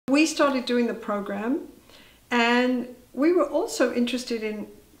We started doing the program, and we were also interested in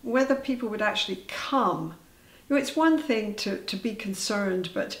whether people would actually come. You know, it's one thing to be concerned,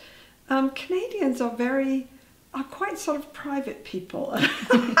 but Canadians are quite sort of private people,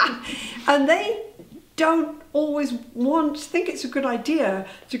 and they don't always think it's a good idea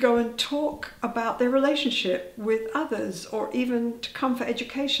to go and talk about their relationship with others, or even to come for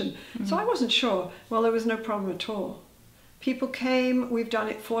education. Mm-hmm. So I wasn't sure. Well, there was no problem at all. People came. We've done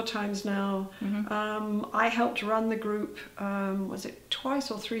it 4 times now. Mm-hmm. I helped run the group, was it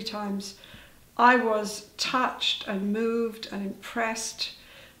twice or 3 times? I was touched and moved and impressed.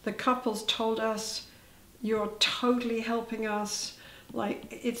 The couples told us, "You're totally helping us. Like,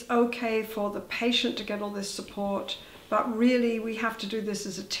 it's okay for the patient to get all this support, but really we have to do this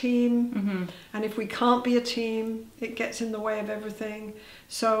as a team. Mm-hmm. And if we can't be a team, it gets in the way of everything.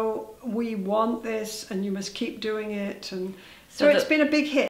 So we want this, and you must keep doing it." And so it's been a big hit.